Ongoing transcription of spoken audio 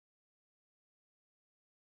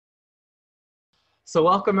So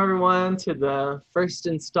welcome everyone to the first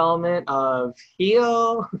installment of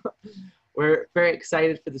H.E.A.L. We're very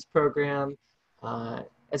excited for this program.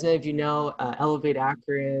 As many of you know, Elevate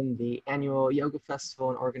Akron, the annual yoga festival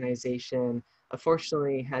and organization,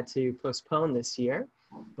 unfortunately had to postpone this year,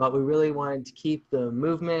 but we really wanted to keep the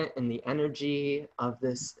movement and the energy of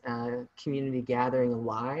this community gathering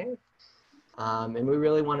alive. And we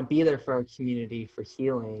really want to be there for our community for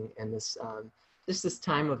healing and this just this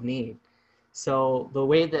time of need. So the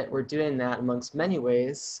way that we're doing that, amongst many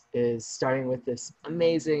ways, is starting with this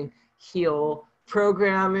amazing H.E.A.L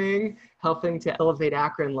programming, helping to elevate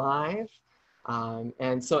Akron live.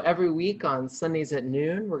 And so every week on Sundays at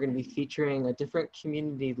noon, we're going to be featuring a different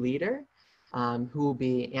community leader who will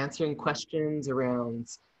be answering questions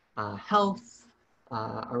around health,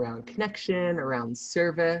 around connection, around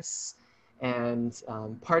service. And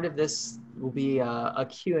part of this will be a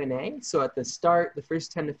Q&A. So at the start, the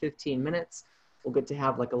first 10 to 15 minutes, we'll get to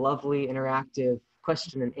have like a lovely interactive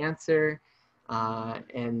question and answer.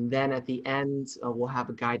 And then at the end, we'll have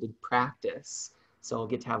a guided practice. So we'll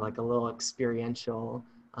get to have like a little experiential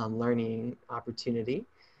learning opportunity.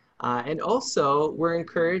 And also, we're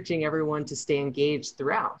encouraging everyone to stay engaged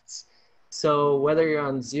throughout. So whether you're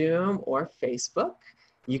on Zoom or Facebook,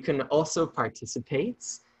 you can also participate.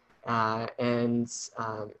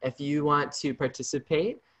 If you want to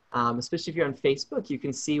participate, especially if you're on Facebook, you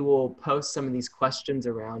can see we'll post some of these questions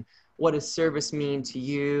around what does service mean to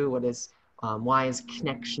you? Why is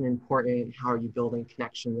connection important? How are you building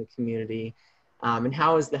connection in the community? And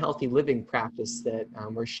how is the healthy living practice that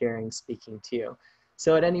we're sharing speaking to you?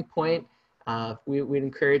 So at any point, we'd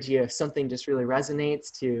encourage you, if something just really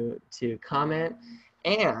resonates, to comment.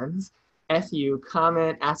 And if you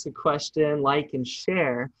comment, ask a question, like, and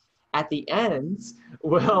share, at the end,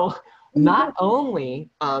 we'll not only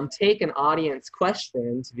take an audience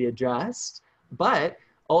question to be addressed, but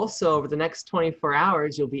also over the next 24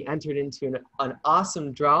 hours, you'll be entered into an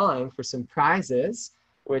awesome drawing for some prizes,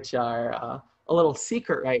 which are a little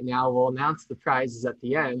secret right now. We'll announce the prizes at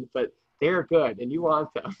the end, but they're good and you want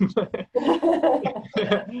them.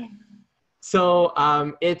 So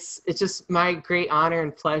it's just my great honor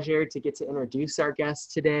and pleasure to get to introduce our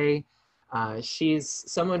guest today. She's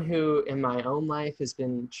someone who in my own life has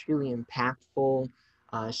been truly impactful.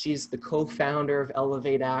 She's the co-founder of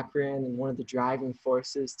Elevate Akron and one of the driving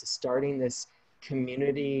forces to starting this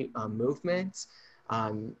community movement.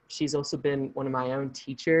 She's also been one of my own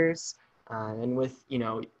teachers, and with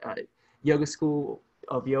Yoga School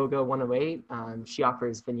of Yoga 108, she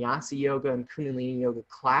offers Vinyasa yoga and Kundalini yoga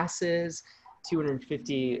classes,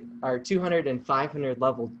 250 or 200 and 500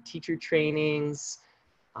 level teacher trainings,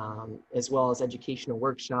 as well as educational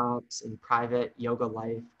workshops and private yoga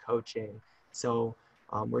life coaching. So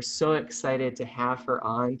we're so excited to have her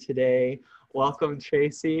on today. Welcome,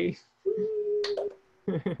 Tracy.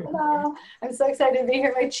 Hello, I'm so excited to be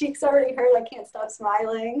here. My cheeks already hurt. I can't stop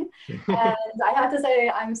smiling. And I have to say,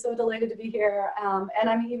 I'm so delighted to be here. And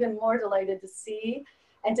I'm even more delighted to see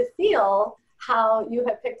and to feel how you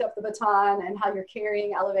have picked up the baton and how you're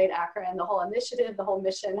carrying Elevate Akron, the whole initiative, the whole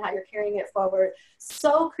mission, how you're carrying it forward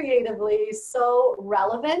so creatively, so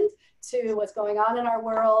relevant to what's going on in our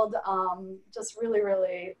world. Just really,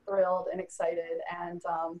 really thrilled and excited. And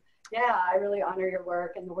yeah, I really honor your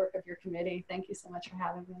work and the work of your committee. Thank you so much for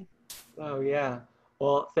having me. Oh yeah,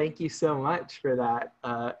 well, thank you so much for that.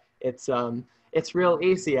 It's real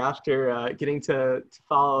easy after getting to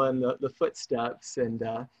follow in the footsteps, and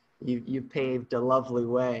you paved a lovely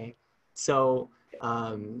way. So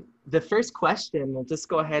the first question, we'll just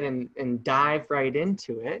go ahead and dive right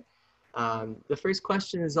into it. The first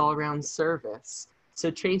question is all around service. So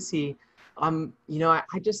Tracy,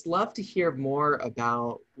 I just love to hear more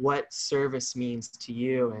about what service means to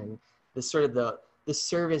you and the sort of the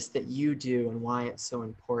service that you do and why it's so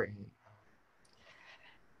important.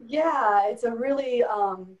 Yeah, it's a really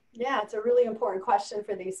important question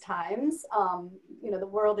for these times. The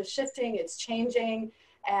world is shifting, it's changing,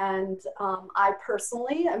 and I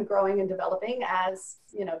personally am growing and developing, as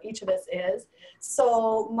each of us is.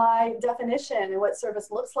 So my definition and what service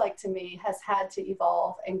looks like to me has had to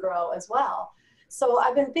evolve and grow as well. So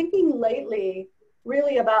I've been thinking lately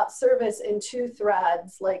really about service in two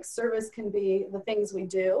threads. Like, service can be the things we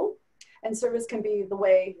do, and service can be the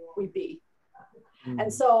way we be.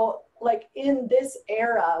 And so, like, in this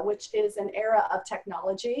era, which is an era of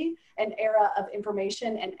technology, an era of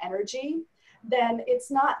information and energy, then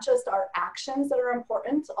it's not just our actions that are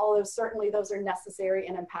important, although certainly those are necessary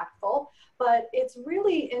and impactful, but it's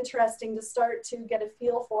really interesting to start to get a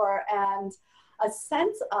feel for and a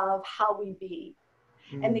sense of how we be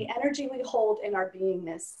and the energy we hold in our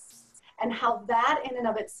beingness and how that in and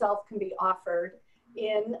of itself can be offered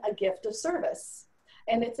in a gift of service.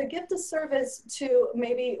 And it's a gift of service to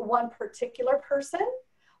maybe one particular person,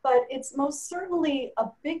 but it's most certainly a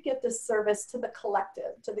big gift of service to the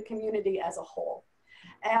collective, to the community as a whole.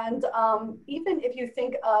 And even if you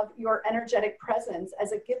think of your energetic presence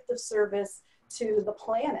as a gift of service to the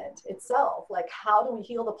planet itself, like how do we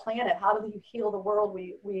heal the planet? How do we heal the world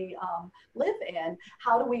we live in?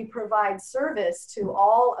 How do we provide service to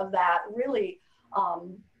all of that really,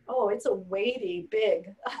 oh, it's a weighty,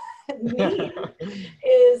 big need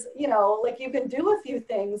is, you know, like you can do a few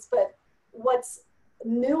things, but what's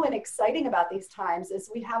new and exciting about these times is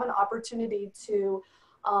we have an opportunity to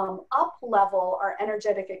up level our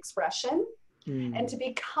energetic expression and to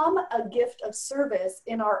become a gift of service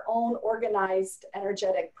in our own organized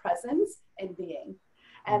energetic presence and being.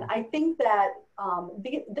 And I think that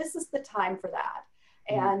this is the time for that.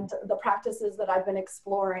 And the practices that I've been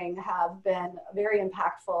exploring have been very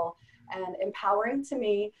impactful and empowering to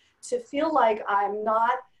me to feel like I'm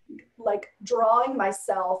not like drawing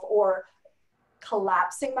myself or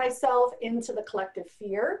collapsing myself into the collective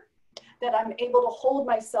fear, that I'm able to hold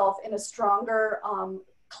myself in a stronger,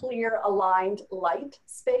 clear, aligned light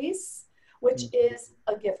space, which is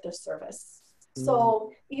a gift of service.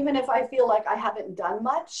 So even if I feel like I haven't done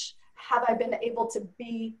much, have I been able to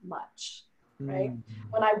be much? Right?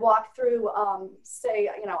 When I walk through,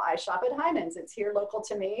 say, you know, I shop at Heinen's, it's here local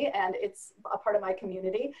to me and it's a part of my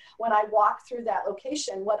community. When I walk through that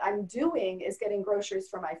location, what I'm doing is getting groceries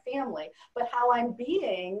for my family, but how I'm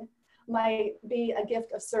being might be a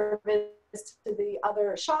gift of service to the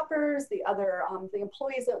other shoppers, the other, the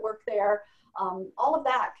employees that work there. All of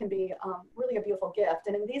that can be really a beautiful gift.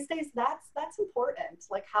 And in these days, that's important,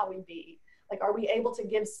 like how we be. Like, are we able to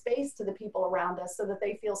give space to the people around us so that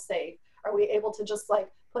they feel safe? Are we able to just like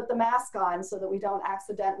put the mask on so that we don't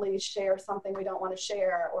accidentally share something we don't want to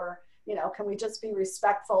share? Or, you know, can we just be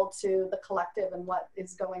respectful to the collective and what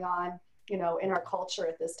is going on, you know, in our culture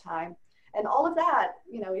at this time? And all of that,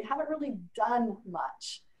 you know, we haven't really done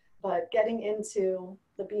much, but getting into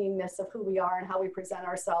the beingness of who we are and how we present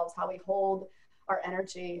ourselves, how we hold our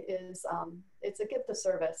energy is, it's a gift of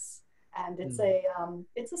service, and it's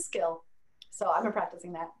a skill. So I've been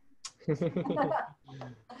practicing that.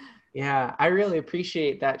 Yeah, I really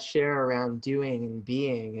appreciate that share around doing and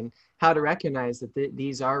being and how to recognize that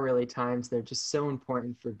these are really times they're just so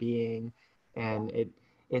important for being, and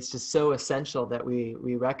it's just so essential that we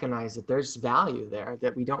recognize that there's value there,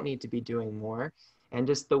 that we don't need to be doing more, and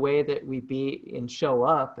just the way that we be and show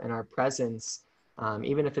up in our presence,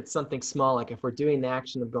 even if it's something small, like if we're doing the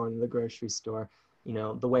action of going to the grocery store, you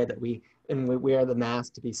know, the way that we wear the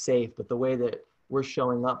mask to be safe, but the way that we're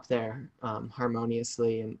showing up there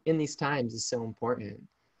harmoniously and in these times is so important.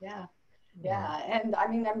 Yeah. And I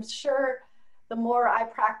mean, I'm sure the more I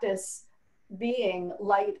practice being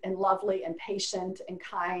light and lovely and patient and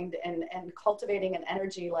kind and cultivating an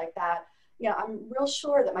energy like that, you know, I'm real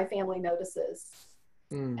sure that my family notices.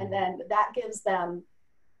 And then that gives them,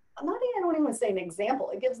 I don't even say an example,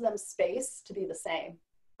 it gives them space to be the same,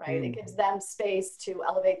 right? It gives them space to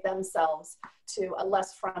elevate themselves to a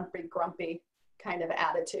less frumpy, grumpy kind of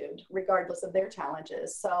attitude, regardless of their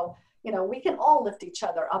challenges. So, you know, we can all lift each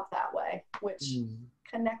other up that way, which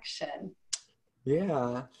connection.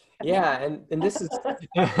 Yeah. And this is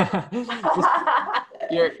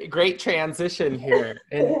your great transition here.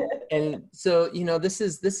 And so, you know, this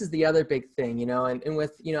is the other big thing, you know, and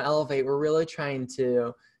with, you know, Elevate, we're really trying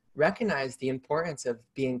to recognize the importance of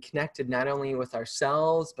being connected, not only with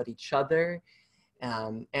ourselves, but each other.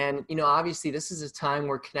 And, you know, obviously this is a time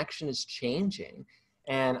where connection is changing.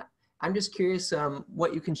 And I'm just curious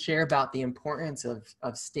what you can share about the importance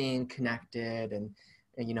of staying connected and,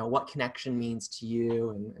 you know, what connection means to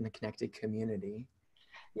you and the connected community.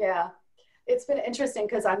 Yeah, it's been interesting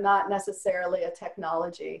because I'm not necessarily a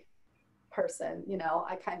technology person. You know,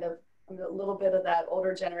 I'm a little bit of that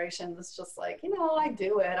older generation that's just like, you know, I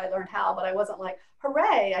do it, I learned how, but I wasn't like,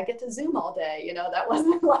 hooray, I get to Zoom all day. You know, that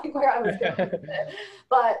wasn't like where I was going with it.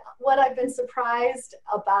 But what I've been surprised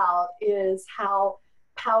about is how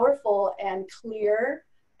powerful and clear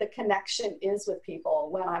the connection is with people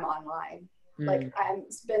when I'm online. Like, I've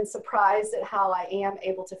been surprised at how I am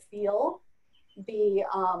able to feel the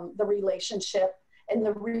relationship and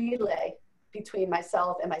the relay between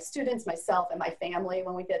myself and my students, myself and my family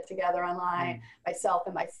when we get together online, myself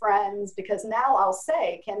and my friends, because now I'll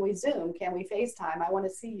say, can we Zoom? Can we FaceTime? I want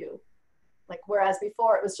to see you. Like, whereas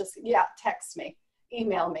before it was just, yeah, text me,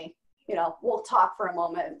 email me, you know, we'll talk for a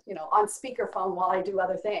moment, you know, on speakerphone while I do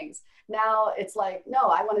other things. Now it's like, no,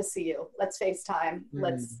 I want to see you. Let's FaceTime.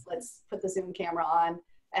 Let's put the Zoom camera on.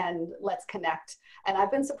 and let's connect. And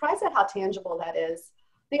I've been surprised at how tangible that is.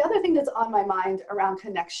 The other thing that's on my mind around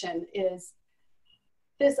connection is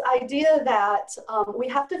this idea that we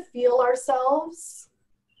have to feel ourselves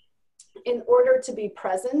in order to be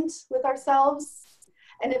present with ourselves.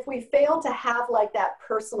 And if we fail to have like that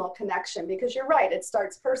personal connection, because you're right, it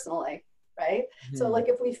starts personally, right? Mm-hmm. So like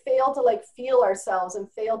if we fail to like feel ourselves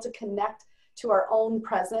and fail to connect to our own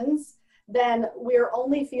presence, then we're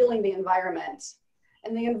only feeling the environment.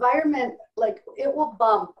 And the environment, like it will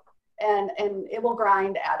bump and it will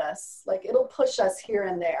grind at us. Like it'll push us here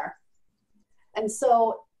and there. And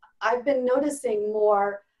so I've been noticing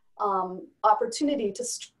more opportunity to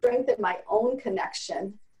strengthen my own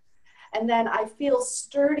connection. And then I feel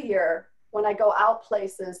sturdier when I go out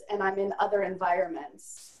places and I'm in other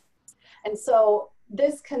environments. And so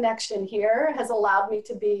this connection here has allowed me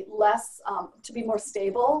to be less, to be more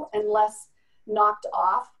stable and less knocked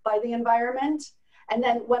off by the environment. And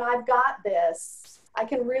then when I've got this, I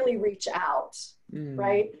can really reach out,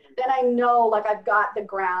 right? Then I know like I've got the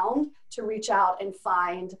ground to reach out and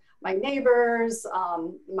find my neighbors,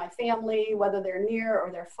 my family, whether they're near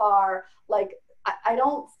or they're far. Like I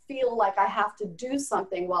don't feel like I have to do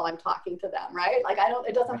something while I'm talking to them, right? Like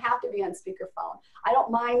it doesn't have to be on speakerphone. I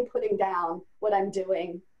don't mind putting down what I'm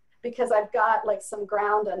doing because I've got like some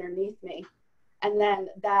ground underneath me. And then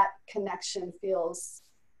that connection feels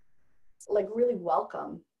like really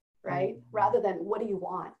welcome, right? Rather than what do you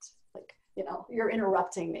want? Like, you know, you're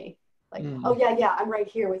interrupting me. Like, oh yeah, I'm right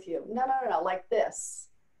here with you. No, like this.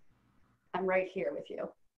 I'm right here with you.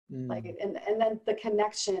 Like, and then the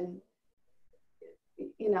connection,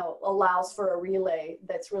 you know, allows for a relay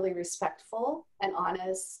that's really respectful and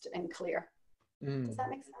honest and clear. Does that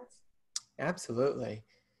make sense? Absolutely.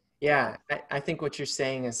 Yeah. I think what you're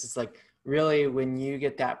saying is like really when you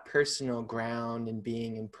get that personal ground and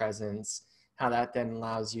being in presence, how that then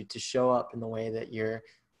allows you to show up in the way that you're,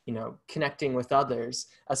 you know, connecting with others,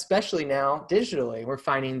 especially now digitally. We're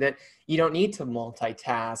finding that you don't need to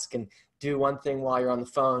multitask and do one thing while you're on the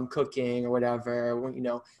phone cooking or whatever, you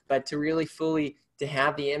know, but to really fully to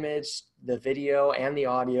have the image, the video and the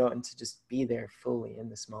audio and to just be there fully in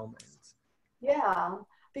this moment. Yeah,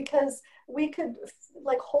 because we could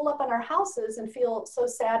like hole up in our houses and feel so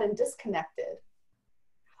sad and disconnected.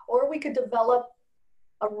 Or we could develop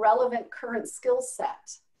a relevant current skill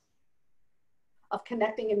set of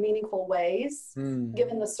connecting in meaningful ways,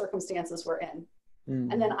 given the circumstances we're in.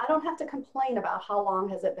 And then I don't have to complain about how long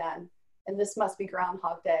has it been, and this must be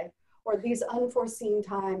Groundhog Day, or these unforeseen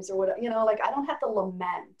times, or whatever, you know, like I don't have to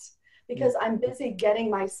lament because I'm busy getting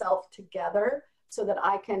myself together so that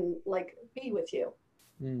I can like be with you,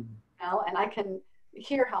 you know, and I can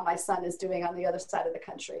hear how my son is doing on the other side of the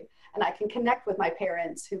country, and I can connect with my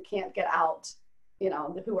parents who can't get out, you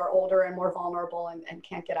know, who are older and more vulnerable and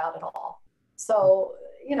can't get out at all. So,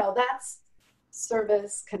 you know, that's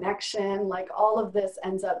service, connection, like all of this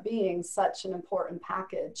ends up being such an important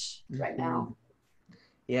package right now.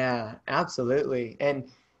 Yeah, absolutely. And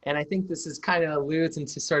I think this is kind of alludes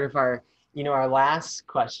into sort of our, you know, our last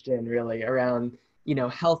question really around, you know,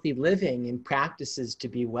 healthy living and practices to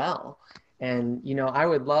be well. And, you know, I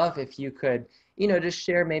would love if you could, you know, just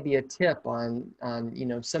share maybe a tip on, you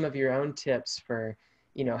know, some of your own tips for,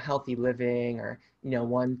 you know, healthy living, or, you know,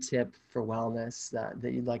 one tip for wellness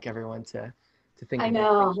that you'd like everyone to think I about.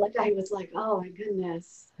 know, like I was like, oh my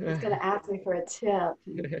goodness, he's going to ask me for a tip.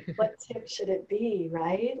 What tip should it be,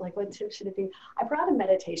 right? Like what tip should it be? I brought a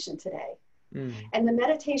meditation today. And the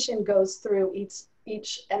meditation goes through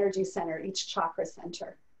each energy center, each chakra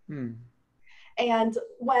center. And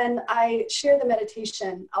when I share the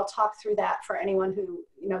meditation, I'll talk through that for anyone who,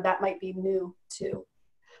 you know, that might be new to.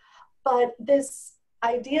 But this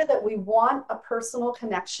idea that we want a personal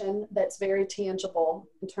connection that's very tangible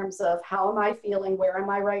in terms of how am I feeling, where am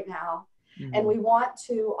I right now? And we want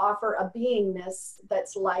to offer a beingness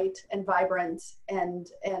that's light and vibrant and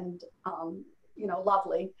you know,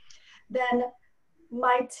 lovely. Then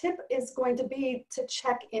my tip is going to be to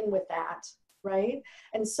check in with that, right?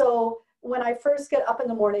 And so when I first get up in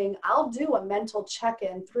the morning, I'll do a mental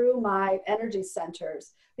check-in through my energy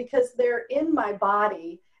centers because they're in my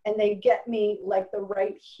body and they get me like the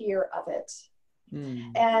right here of it.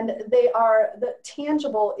 And they are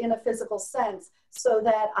tangible in a physical sense so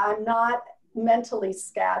that I'm not mentally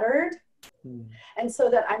scattered. And so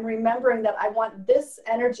that I'm remembering that I want this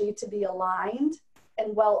energy to be aligned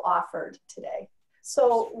and well offered today.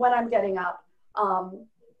 So when I'm getting up,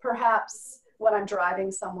 perhaps when I'm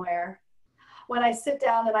driving somewhere, when I sit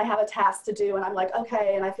down and I have a task to do and I'm like,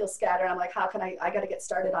 okay, and I feel scattered, I'm like, how can I got to get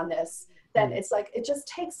started on this. then it's like, it just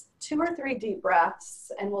takes 2 or 3 deep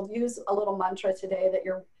breaths, and we'll use a little mantra today that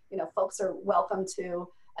folks are welcome to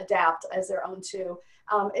adapt as their own too.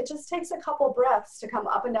 It just takes a couple breaths to come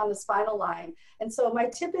up and down the spinal line. And so my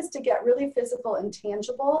tip is to get really physical and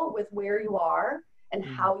tangible with where you are and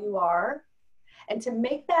how you are, and to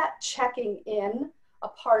make that checking in a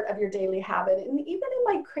part of your daily habit. And even in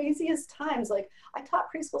my craziest times, like I taught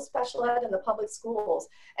preschool special ed in the public schools,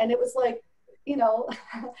 and it was like,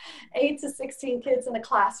 8 to 16 kids in a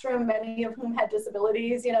classroom, many of whom had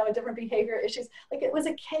disabilities, and different behavior issues. Like it was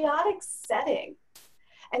a chaotic setting.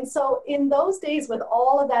 And so in those days with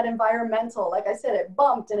all of that environmental, like I said, it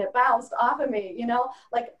bumped and it bounced off of me,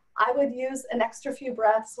 like I would use an extra few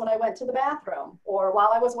breaths when I went to the bathroom, or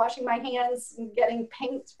while I was washing my hands and getting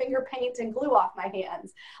finger paint and glue off my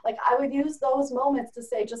hands. Like I would use those moments to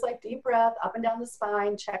say, just like deep breath up and down the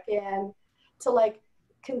spine, check in, to like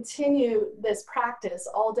continue this practice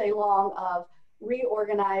all day long of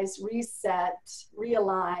reorganize, reset,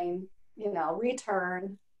 realign,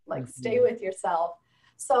 return, like stay with yourself.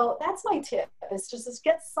 So that's my tip, is just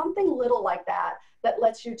get something little like that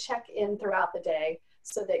lets you check in throughout the day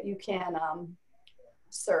so that you can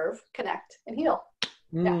serve, connect, and heal.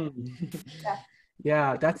 Yeah.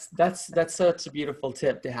 Yeah, that's such a beautiful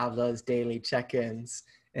tip to have those daily check-ins.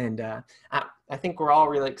 And I think we're all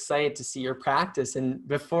really excited to see your practice. And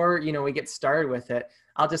before we get started with it,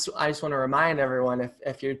 I just want to remind everyone,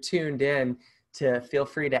 if you're tuned in, to feel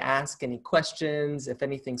free to ask any questions. If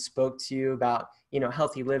anything spoke to you about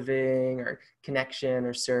healthy living or connection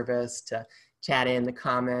or service, to chat in the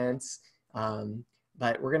comments.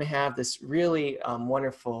 But we're going to have this really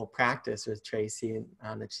wonderful practice with Tracy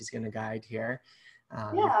that she's going to guide here.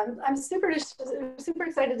 Yeah, I'm super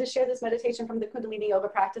excited to share this meditation from the Kundalini yoga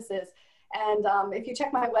practices. And if you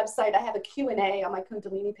check my website, I have a Q&A on my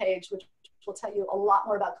Kundalini page, which will tell you a lot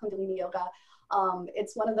more about Kundalini yoga.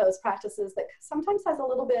 It's one of those practices that sometimes has a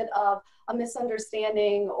little bit of a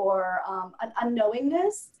misunderstanding or an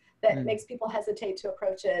unknowingness that makes people hesitate to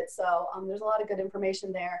approach it. So there's a lot of good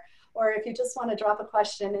information there. Or if you just want to drop a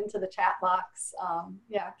question into the chat box,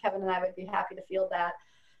 Kevin and I would be happy to field that.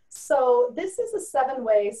 So this is a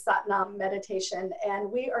 7-way Sat Nam meditation,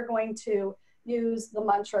 and we are going to use the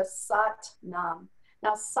mantra Sat Nam.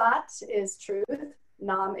 Now, Sat is truth,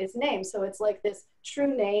 Nam is name. So it's like this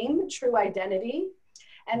true name, true identity.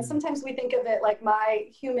 And sometimes we think of it like my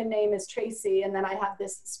human name is Tracy, and then I have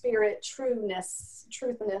this spirit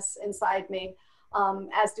truthness inside me,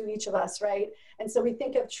 as do each of us, right? And so we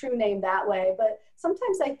think of true name that way. But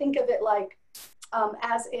sometimes I think of it like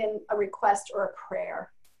as in a request or a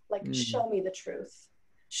prayer. Like, show me the truth.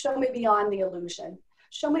 Show me beyond the illusion.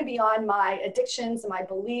 Show me beyond my addictions and my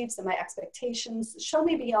beliefs and my expectations. Show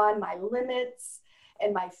me beyond my limits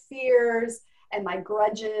and my fears and my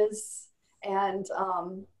grudges and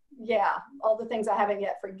all the things I haven't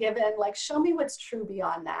yet forgiven. Like, show me what's true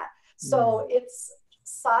beyond that. So it's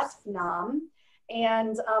Sat Nam,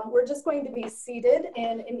 and we're just going to be seated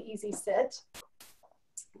in an easy sit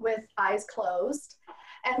with eyes closed.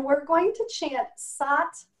 And we're going to chant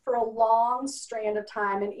Sat for a long strand of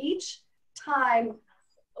time. And each time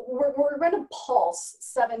we're going to pulse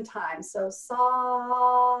 7 times. So Sa,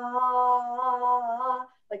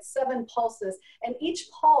 like 7 pulses. And each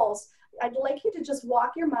pulse, I'd like you to just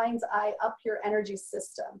walk your mind's eye up your energy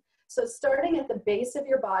system. So starting at the base of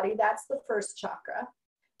your body, that's the first chakra.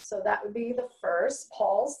 So that would be the first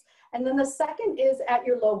pulse. And then the second is at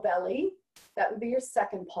your low belly. That would be your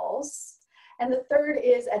second pulse. And the third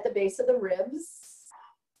is at the base of the ribs.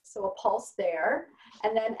 So a pulse there.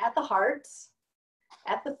 And then at the heart,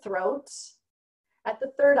 at the throat, at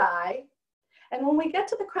the third eye. And when we get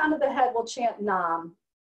to the crown of the head, we'll chant Nam.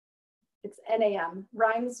 It's N-A-M,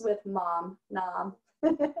 rhymes with mom, Nam.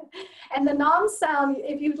 And the Nam sound,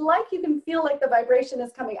 if you'd like, you can feel like the vibration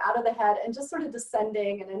is coming out of the head and just sort of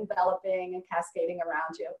descending and enveloping and cascading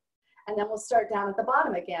around you. And then we'll start down at the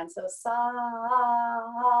bottom again. So Sat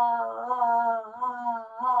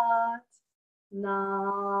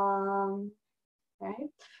Nam. Right?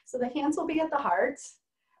 So the hands will be at the heart.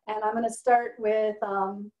 And I'm going to start with,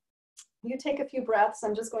 you take a few breaths.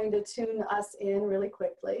 I'm just going to tune us in really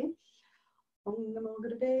quickly. Om Namo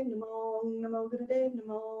Gurudev Namo, Om Namo Gurudev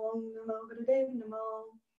Namo, Om Namo Gurudev Namo.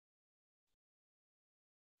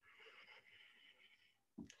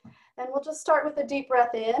 And we'll just start with a deep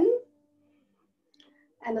breath in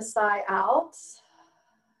and a sigh out.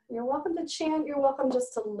 You're welcome to chant, you're welcome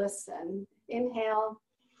just to listen. Inhale.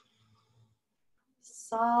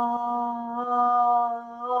 Sat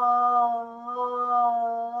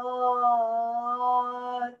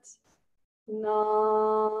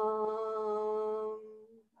Nam.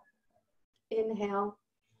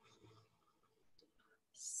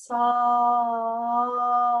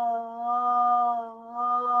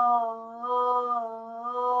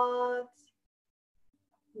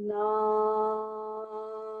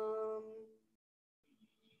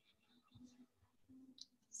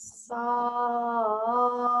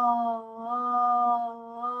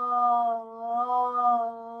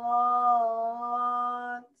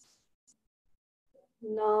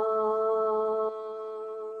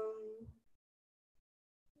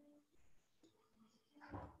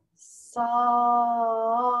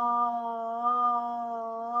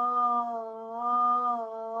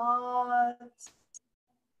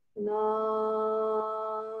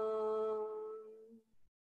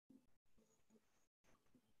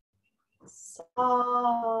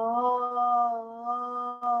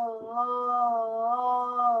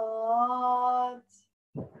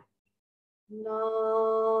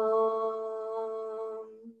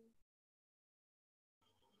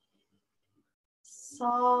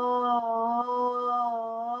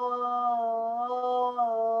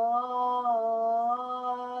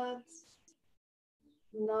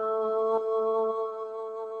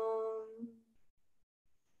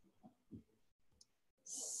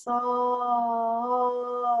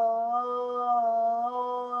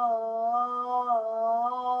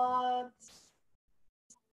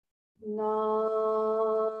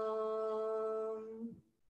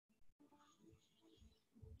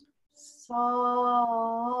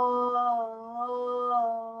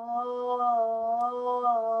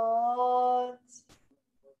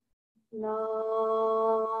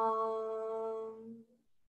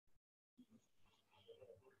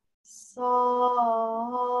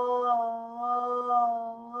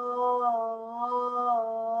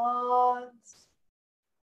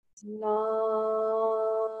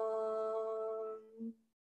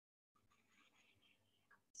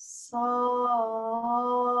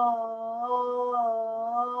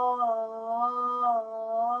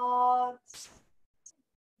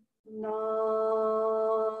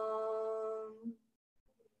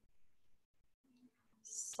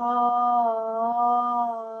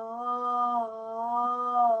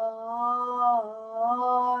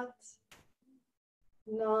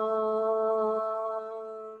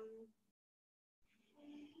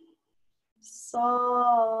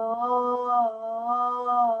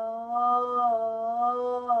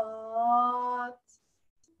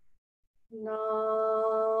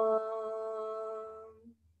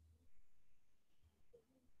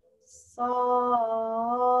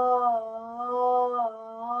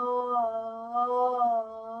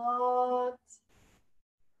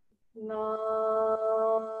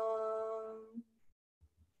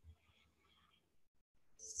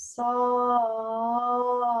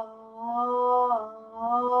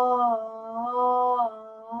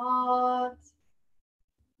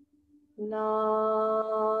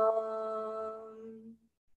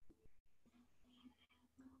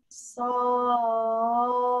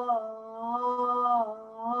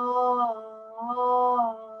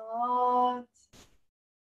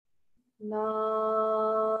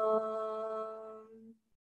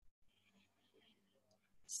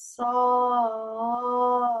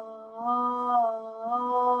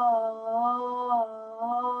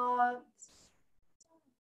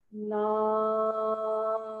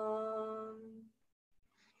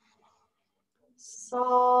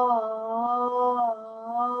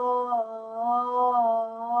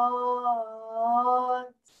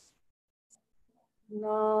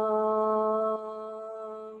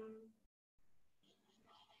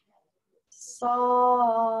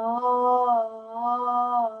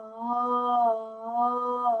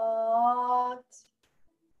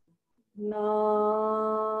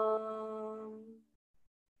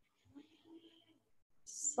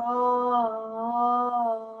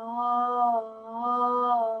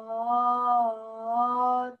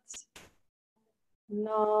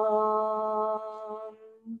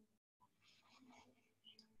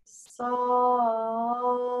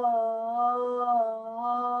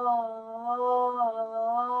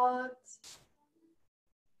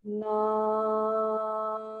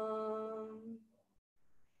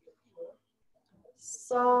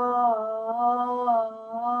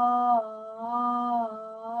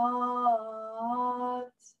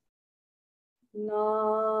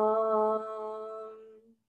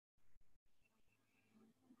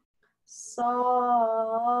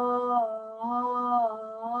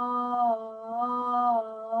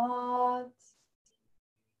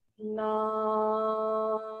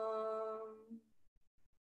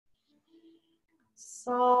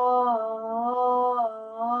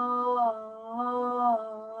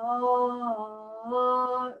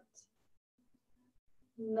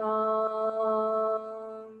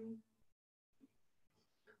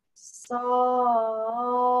 Sat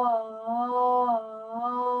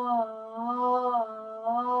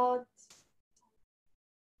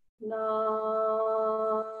Nam.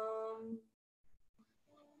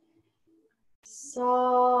 Sat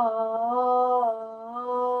Nam.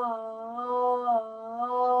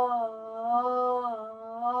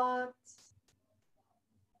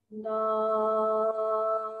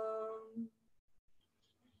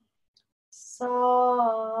 Sat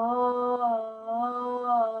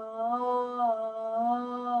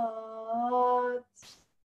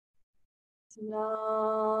Nam.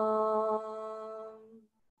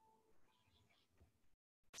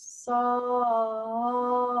 Sat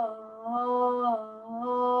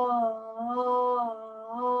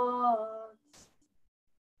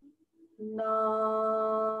Nam.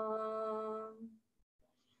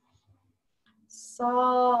 Sat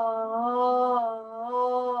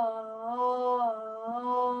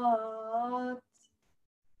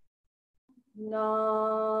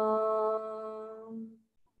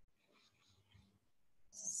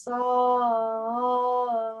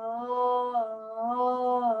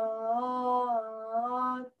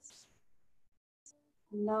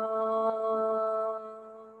Nam. Sat Nam.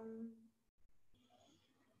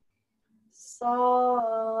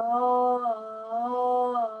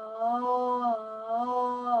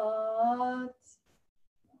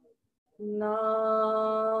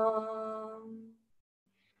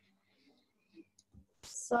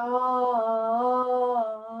 Sat Nam. Sat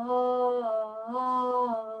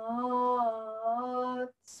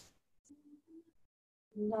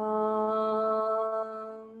Nam.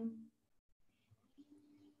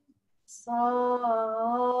 Sat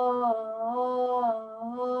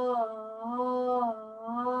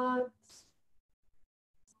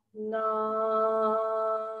Nam.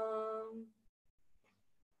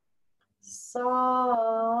 Sat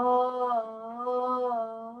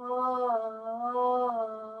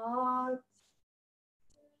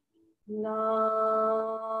Nam.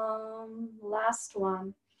 Last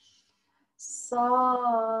one. Sat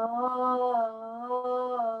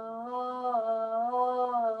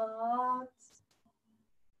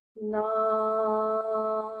Nam.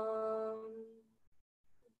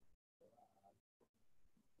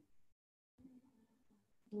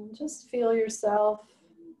 And just feel yourself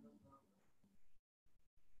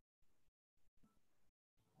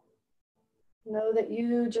know that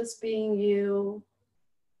you, just being you,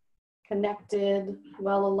 connected,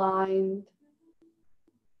 well aligned,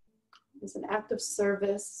 is an act of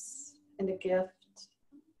service and a gift.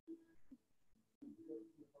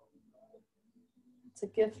 It's a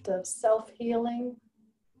gift of self-healing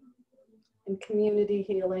and community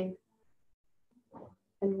healing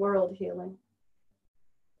and world healing.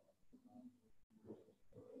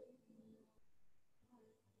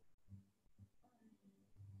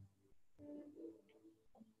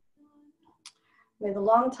 May the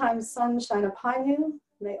long-time sun shine upon you.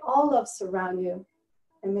 May all love surround you.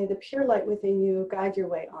 And may the pure light within you guide your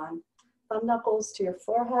way on. Thumb knuckles to your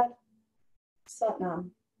forehead. Sat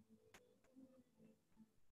Nam.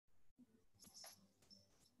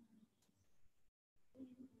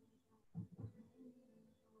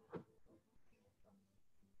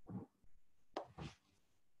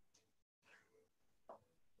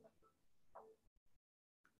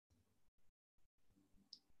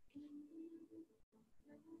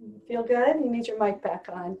 Feel good? You need your mic back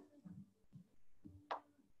on.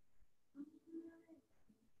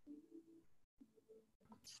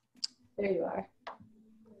 There you are.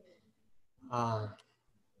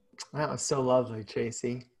 That was so lovely,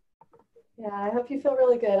 Tracy. Yeah, I hope you feel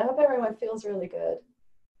really good. I hope everyone feels really good.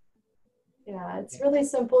 Yeah, it's really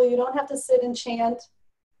simple. You don't have to sit and chant.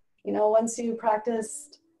 You know, once you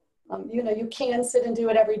practiced, you know, you can sit and do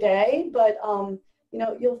it every day, but, you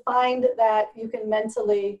know, you'll find that you can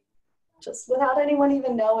mentally, just without anyone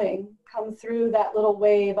even knowing, come through that little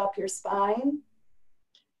wave up your spine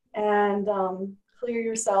and clear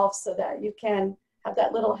yourself so that you can have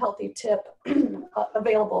that little healthy tip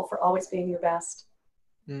available for always being your best.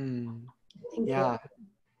 Yeah,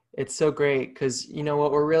 it's so great because, you know,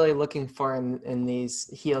 what we're really looking for in these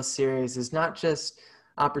H.E.A.L series is not just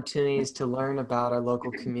opportunities to learn about our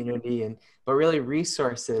local community, but really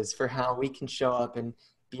resources for how we can show up and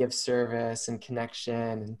be of service and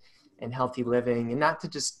connection and healthy living, and not to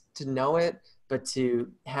just to know it, but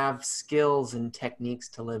to have skills and techniques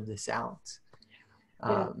to live this out.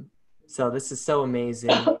 So this is so amazing.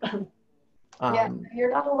 Yeah,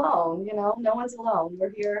 you're not alone, you know, no one's alone.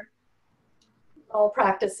 We're here all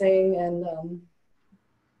practicing and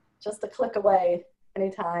just a click away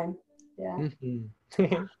anytime. Yeah.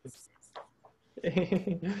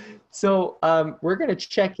 So we're going to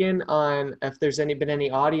check in on if there's been any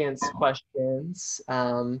audience questions,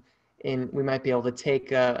 and we might be able to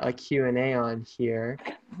take a Q&A on here.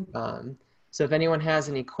 Um, so if anyone has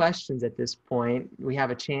any questions at this point, we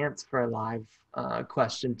have a chance for a live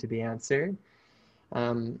question to be answered.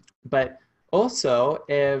 But also,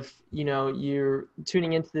 if you're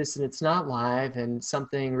tuning into this and it's not live and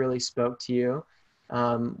something really spoke to you,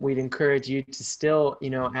 we'd encourage you to still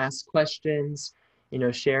ask questions,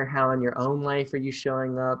 share how in your own life are you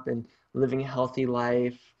showing up and living a healthy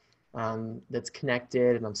life that's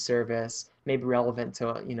connected and of service, maybe relevant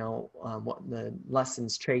to what the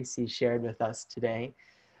lessons Tracy shared with us today.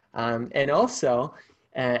 And also,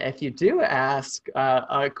 if you do ask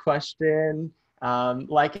a question,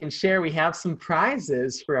 like and share, we have some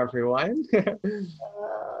prizes for everyone. Here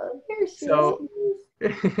she So,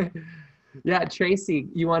 is. yeah, Tracy,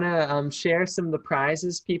 you want to share some of the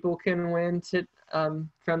prizes people can win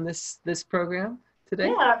from this program today?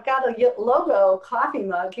 Yeah, I've got a logo coffee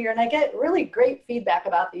mug here, and I get really great feedback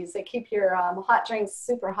about these. They keep your hot drinks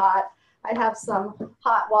super hot. I have some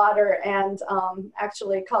hot water and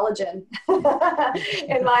actually collagen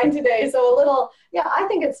in mine today. So a little, yeah, I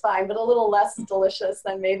think it's fine, but a little less delicious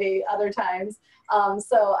than maybe other times.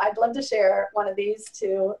 So I'd love to share one of these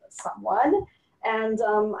to someone. And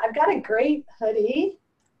I've got a great hoodie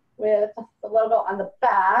with the logo on the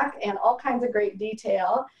back and all kinds of great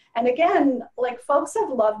detail. And again, like folks have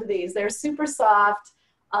loved these. They're super soft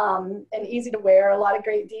and easy to wear, a lot of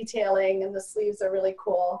great detailing, and the sleeves are really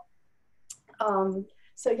cool.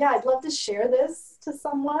 So yeah, I'd love to share this to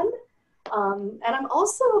someone. And I'm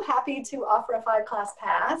also happy to offer a 5-class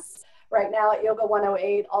pass. Right now at Yoga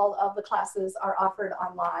 108, all of the classes are offered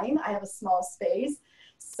online. I have a small space.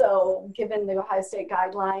 So given the Ohio State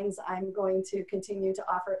guidelines, I'm going to continue to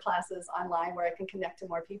offer classes online where I can connect to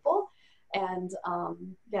more people and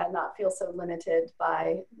yeah, not feel so limited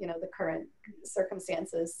by, the current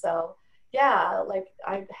circumstances. So yeah, like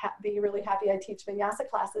I'd be really happy. I teach vinyasa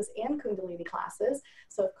classes and Kundalini classes.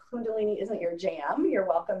 So if Kundalini isn't your jam, you're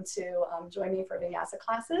welcome to join me for vinyasa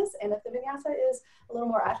classes. And if the vinyasa is a little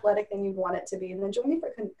more athletic than you'd want it to be, then join me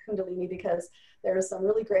for Kundalini, because there's some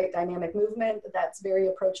really great dynamic movement that's very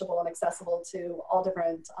approachable and accessible to all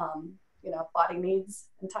different body needs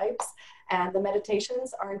and types. And the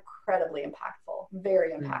meditations are incredibly impactful,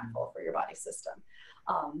 very impactful for your body system.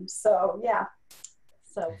 So yeah.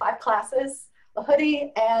 So 5 classes, a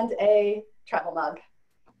hoodie, and a travel mug.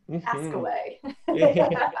 Ask away.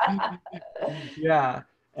 Yeah.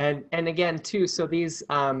 And again, too, so these,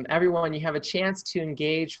 everyone, you have a chance to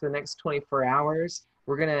engage for the next 24 hours.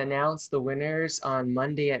 We're going to announce the winners on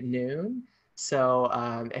Monday at noon. So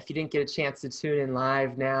if you didn't get a chance to tune in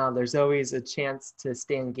live now, there's always a chance to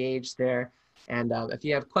stay engaged there. And if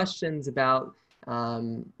you have questions about,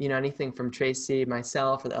 anything from Tracy,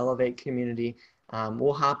 myself, or the Elevate community,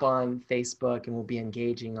 we'll hop on Facebook and we'll be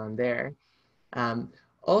engaging on there.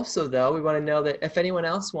 Also, though, we want to know that if anyone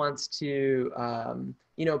else wants to,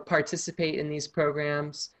 participate in these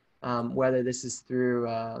programs, whether this is through,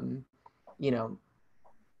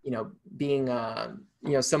 being,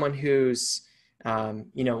 someone who's,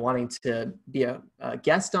 wanting to be a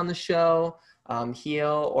guest on the show,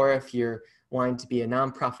 H.E.A.L, or if you're wanting to be a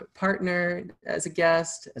nonprofit partner as a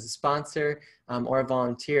guest, as a sponsor, or a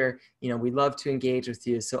volunteer, we'd love to engage with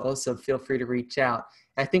you. So also feel free to reach out.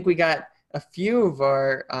 I think we got a few of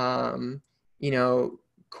our,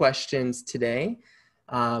 questions today.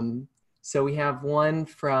 So we have one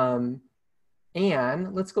from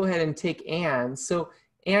Anne. Let's go ahead and take Anne. So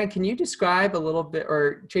Anne, can you describe a little bit,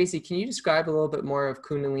 or Tracy, can you describe a little bit more of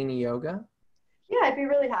Kundalini Yoga? Yeah, I'd be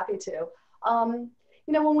really happy to.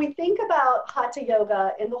 When we think about Hatha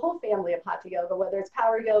Yoga and the whole family of Hatha Yoga, whether it's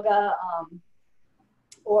Power Yoga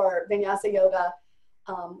or Vinyasa Yoga,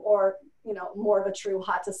 or more of a true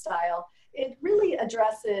Hatha style, it really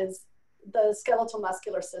addresses the skeletal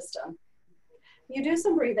muscular system. You do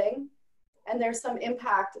some breathing, and there's some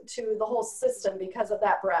impact to the whole system because of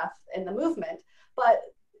that breath and the movement.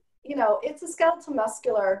 But it's a skeletal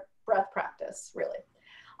muscular breath practice, really.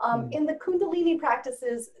 In the Kundalini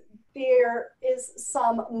practices, there is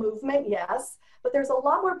some movement, yes, but there's a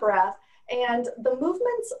lot more breath, and the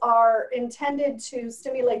movements are intended to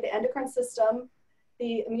stimulate the endocrine system,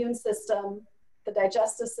 the immune system, the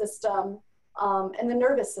digestive system, and the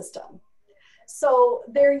nervous system. So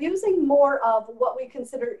they're using more of what we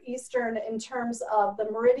consider Eastern in terms of the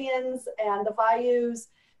meridians and the vayus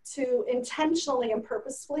to intentionally and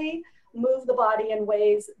purposefully move the body in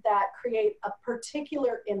ways that create a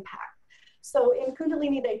particular impact. So in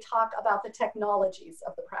Kundalini, they talk about the technologies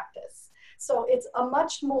of the practice. So it's a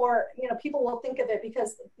much more, you know, people will think of it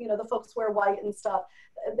because, you know, the folks wear white and stuff,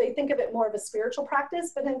 they think of it more of a spiritual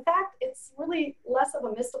practice, but in fact, it's really less of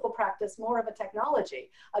a mystical practice, more of a technology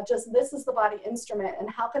of just, this is the body instrument, and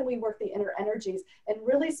how can we work the inner energies in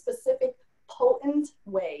really specific, potent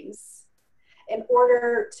ways in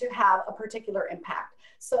order to have a particular impact.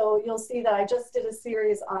 So you'll see that I just did a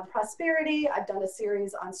series on prosperity. I've done a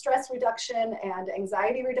series on stress reduction and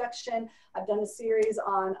anxiety reduction. I've done a series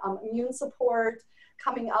on immune support.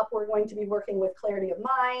 Coming up, we're going to be working with clarity of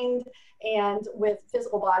mind and with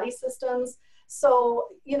physical body systems. So,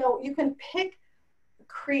 you know, you can pick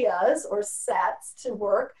kriyas or sets to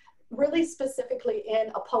work really specifically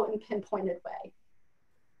in a potent, pinpointed way.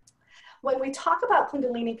 When we talk about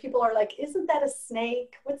Kundalini, people are like, isn't that a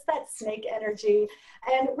snake? What's that snake energy?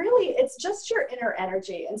 And really, it's just your inner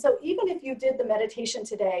energy. And so even if you did the meditation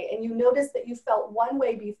today and you noticed that you felt one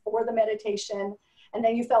way before the meditation, and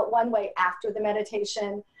then you felt one way after the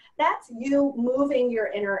meditation, that's you moving your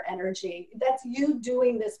inner energy. That's you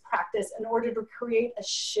doing this practice in order to create a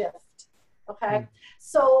shift, okay?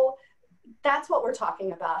 So that's what we're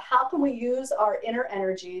talking about. How can we use our inner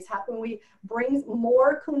energies? How can we bring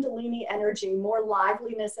more Kundalini energy, more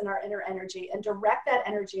liveliness in our inner energy, and direct that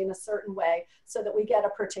energy in a certain way so that we get a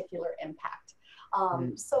particular impact?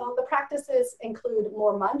 So the practices include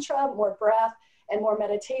more mantra, more breath, and more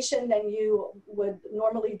meditation than you would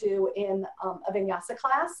normally do in a vinyasa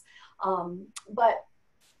class. But,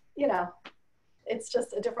 you know, it's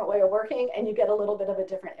just a different way of working, and you get a little bit of a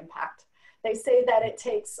different impact. They say that it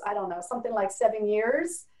takes, I don't know, something like 7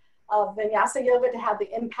 years of vinyasa yoga to have the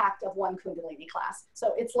impact of one Kundalini class.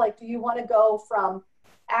 So it's like, do you want to go from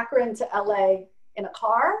Akron to LA in a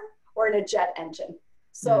car or in a jet engine?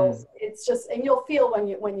 So it's just, and you'll feel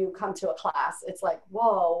when you come to a class, it's like,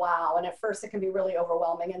 whoa, wow. And at first it can be really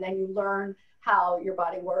overwhelming. And then you learn how your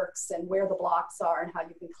body works and where the blocks are and how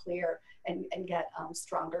you can clear and get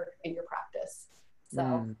stronger in your practice.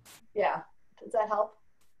 So yeah, does that help?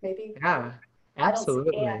 Maybe. Yeah,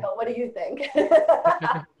 absolutely. I don't see Anne, but what do you think?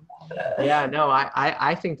 Yeah, no,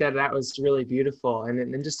 I think that was really beautiful,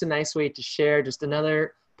 and just a nice way to share just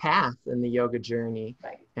another path in the yoga journey,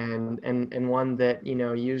 right. and one that, you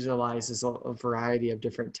know, utilizes a variety of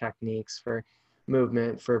different techniques for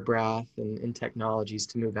movement, for breath, and technologies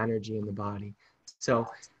to move energy in the body. So,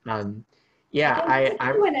 yeah, I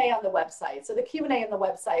Q&A on the website. So the Q&A on the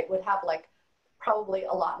website would have like probably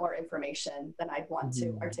a lot more information than I'd want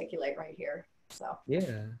to articulate right here. So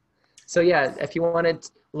yeah. So yeah, if you want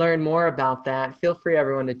to learn more about that, feel free,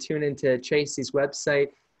 everyone, to tune into Tracy's website.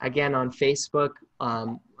 Again, on Facebook,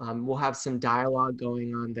 we'll have some dialogue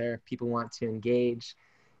going on there if people want to engage.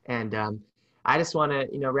 And I just want to,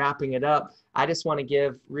 you know, wrapping it up, I just want to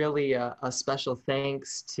give really a special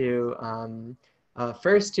thanks to,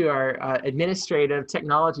 first to our administrative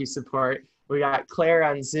technology support. We got Claire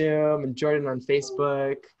on Zoom and Jordan on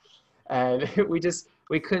Facebook, and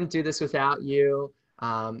we couldn't do this without you.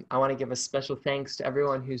 I want to give a special thanks to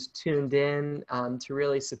everyone who's tuned in to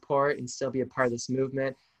really support and still be a part of this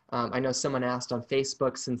movement. I know someone asked on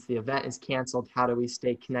Facebook, since the event is canceled, how do we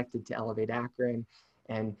stay connected to Elevate Akron?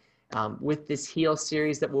 And with this H.E.A.L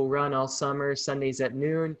series that we'll run all summer, Sundays at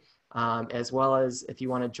noon, as well as if you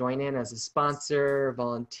want to join in as a sponsor,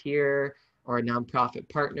 volunteer, or a nonprofit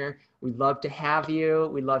partner, we'd love to have you.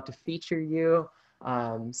 We'd love to feature you.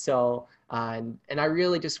 And I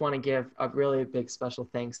really just want to give a really big special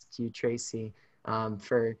thanks to you, Tracy,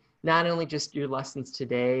 for not only just your lessons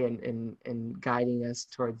today and guiding us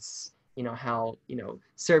towards, you know, how, you know,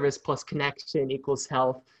 service plus connection equals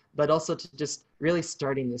health, but also to just really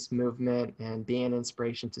starting this movement and being an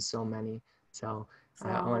inspiration to so many. So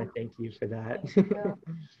I want to thank you for that.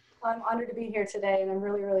 I'm honored to be here today, and I'm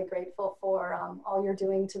really, really grateful for all you're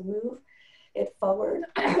doing to move it forward,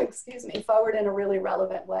 excuse me, forward in a really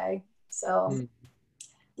relevant way. So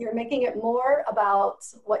you're making it more about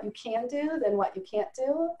what you can do than what you can't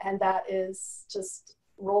do, and that is just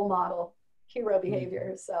role model, hero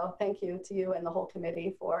behavior. So thank you to you and the whole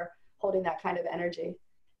committee for holding that kind of energy.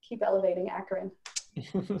 Keep elevating Akron.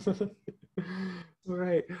 All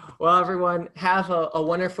right. Well, everyone, have a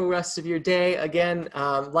wonderful rest of your day. Again,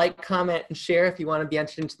 like, comment, and share if you want to be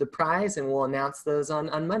entered into the prize, and we'll announce those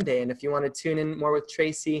on Monday. And if you want to tune in more with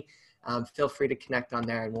Tracy, feel free to connect on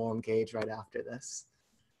there, and we'll engage right after this.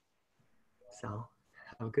 So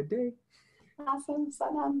have a good day. Awesome.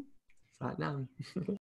 Satnam. Satnam.